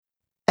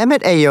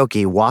Emmett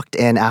Aoki walked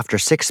in after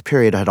sixth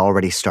period had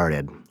already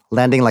started,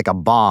 landing like a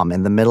bomb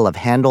in the middle of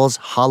Handel's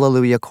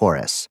Hallelujah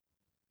Chorus.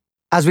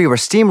 As we were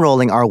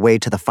steamrolling our way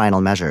to the final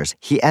measures,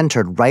 he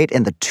entered right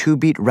in the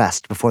two-beat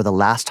rest before the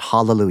last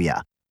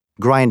Hallelujah,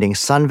 grinding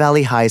Sun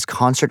Valley High's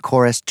concert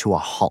chorus to a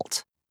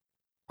halt.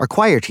 Our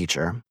choir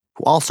teacher,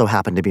 who also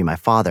happened to be my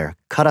father,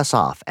 cut us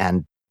off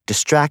and,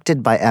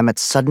 distracted by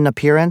Emmett's sudden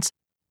appearance,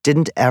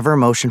 didn't ever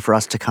motion for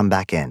us to come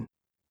back in.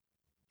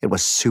 It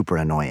was super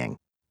annoying.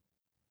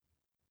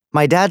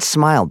 My dad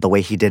smiled the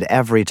way he did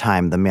every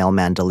time the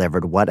mailman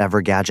delivered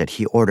whatever gadget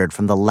he ordered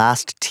from the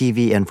last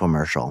TV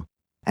infomercial,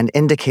 and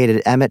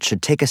indicated Emmett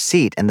should take a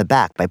seat in the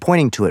back by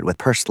pointing to it with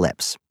pursed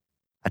lips,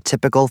 a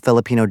typical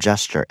Filipino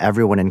gesture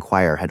everyone in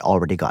choir had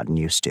already gotten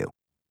used to.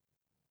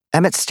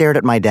 Emmett stared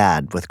at my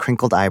dad with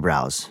crinkled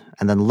eyebrows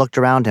and then looked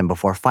around him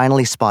before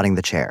finally spotting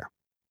the chair.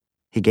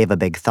 He gave a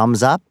big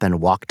thumbs up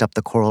and walked up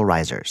the choral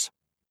risers.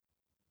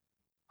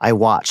 I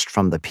watched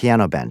from the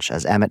piano bench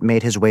as Emmett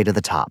made his way to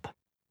the top.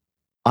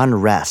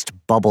 Unrest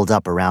bubbled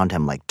up around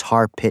him like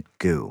tar pit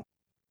goo.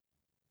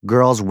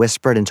 Girls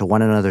whispered into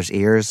one another's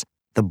ears.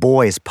 The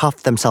boys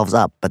puffed themselves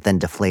up but then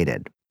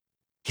deflated.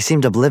 He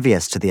seemed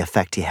oblivious to the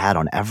effect he had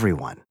on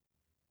everyone.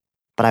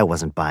 But I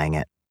wasn't buying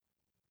it.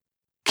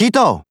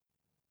 Quito!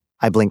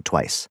 I blinked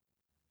twice.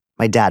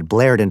 My dad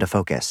blared into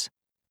focus.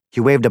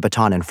 He waved a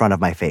baton in front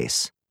of my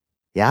face.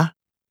 Yeah?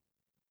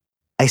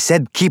 I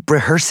said keep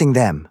rehearsing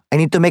them. I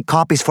need to make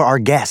copies for our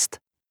guest.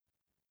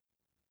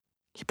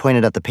 He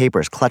pointed at the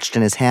papers clutched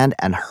in his hand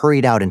and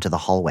hurried out into the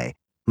hallway,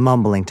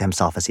 mumbling to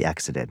himself as he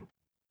exited.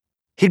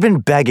 He'd been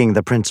begging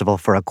the principal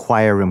for a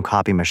choir room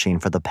copy machine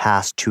for the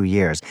past 2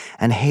 years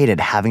and hated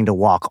having to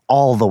walk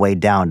all the way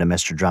down to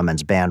Mr.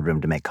 Drummond's band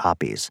room to make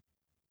copies.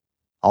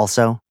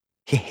 Also,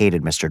 he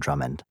hated Mr.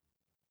 Drummond.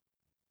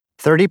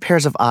 30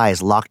 pairs of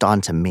eyes locked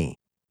onto me.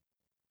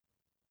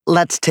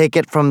 Let's take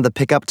it from the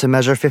pickup to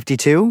measure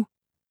 52?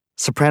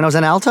 Sopranos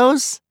and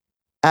altos?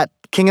 At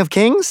King of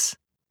Kings?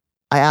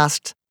 I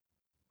asked,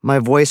 my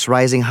voice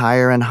rising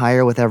higher and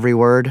higher with every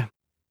word.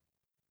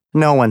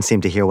 No one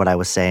seemed to hear what I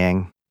was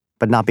saying,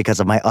 but not because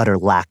of my utter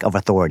lack of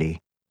authority.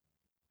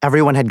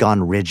 Everyone had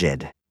gone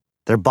rigid,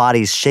 their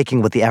bodies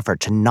shaking with the effort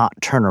to not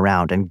turn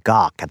around and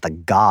gawk at the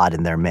god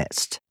in their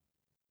midst.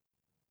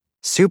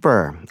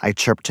 Super, I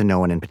chirped to no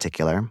one in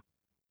particular.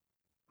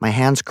 My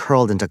hands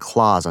curled into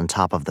claws on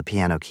top of the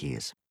piano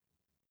keys.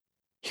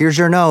 Here's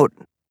your note.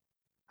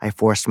 I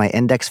forced my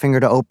index finger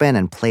to open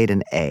and played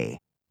an A.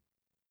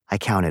 I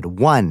counted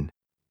 1,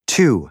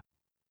 2.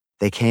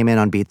 They came in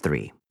on beat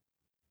 3.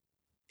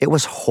 It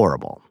was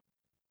horrible.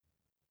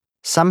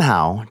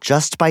 Somehow,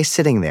 just by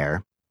sitting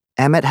there,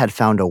 Emmett had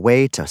found a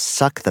way to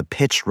suck the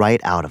pitch right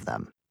out of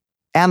them.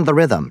 And the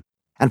rhythm.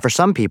 And for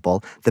some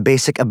people, the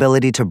basic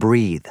ability to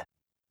breathe.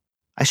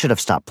 I should have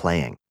stopped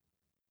playing.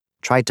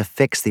 Tried to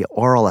fix the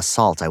oral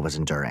assault I was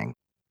enduring.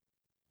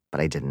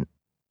 But I didn't.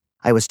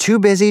 I was too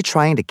busy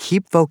trying to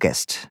keep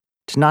focused,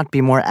 to not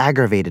be more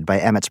aggravated by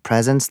Emmett's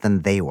presence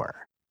than they were.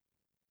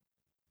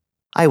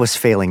 I was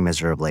failing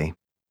miserably.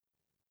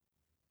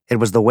 It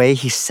was the way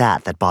he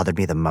sat that bothered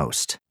me the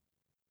most.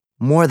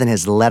 More than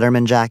his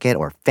Letterman jacket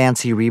or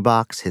fancy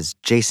Reeboks, his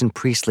Jason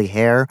Priestley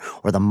hair,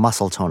 or the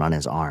muscle tone on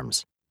his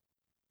arms.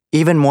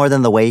 Even more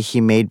than the way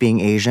he made being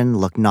Asian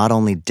look not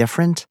only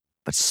different,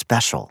 but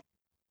special.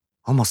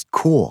 Almost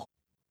cool.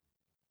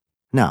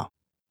 No,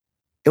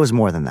 it was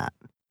more than that.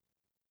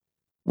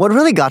 What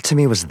really got to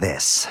me was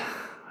this.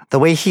 The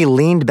way he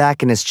leaned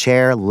back in his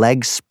chair,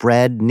 legs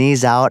spread,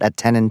 knees out at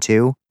 10 and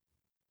 2,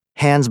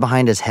 hands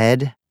behind his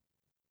head,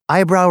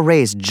 eyebrow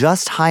raised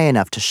just high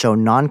enough to show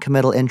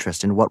non-committal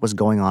interest in what was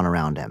going on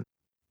around him.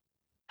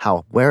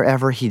 How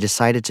wherever he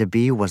decided to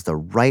be was the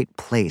right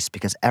place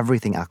because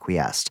everything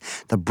acquiesced,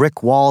 the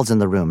brick walls in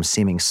the room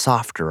seeming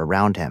softer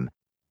around him,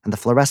 and the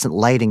fluorescent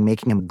lighting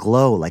making him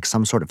glow like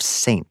some sort of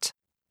saint.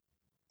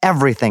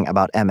 Everything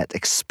about Emmett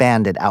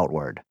expanded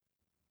outward.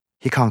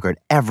 He conquered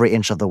every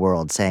inch of the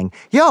world, saying,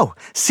 "Yo,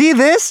 see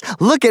this?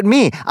 Look at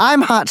me.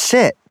 I'm hot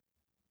shit."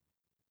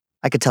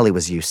 I could tell he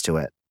was used to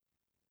it,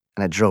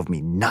 and it drove me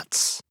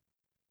nuts.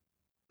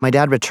 My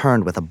dad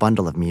returned with a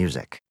bundle of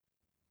music.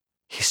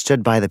 He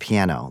stood by the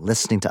piano,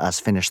 listening to us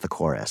finish the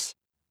chorus.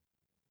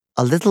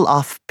 "A little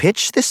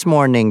off-pitch this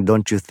morning,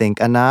 don't you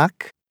think,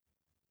 anak?"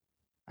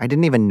 I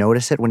didn't even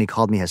notice it when he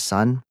called me his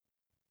son,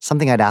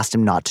 something I'd asked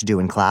him not to do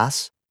in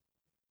class.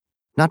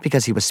 Not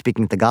because he was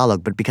speaking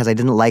Tagalog, but because I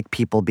didn't like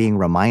people being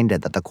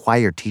reminded that the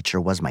choir teacher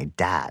was my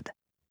dad.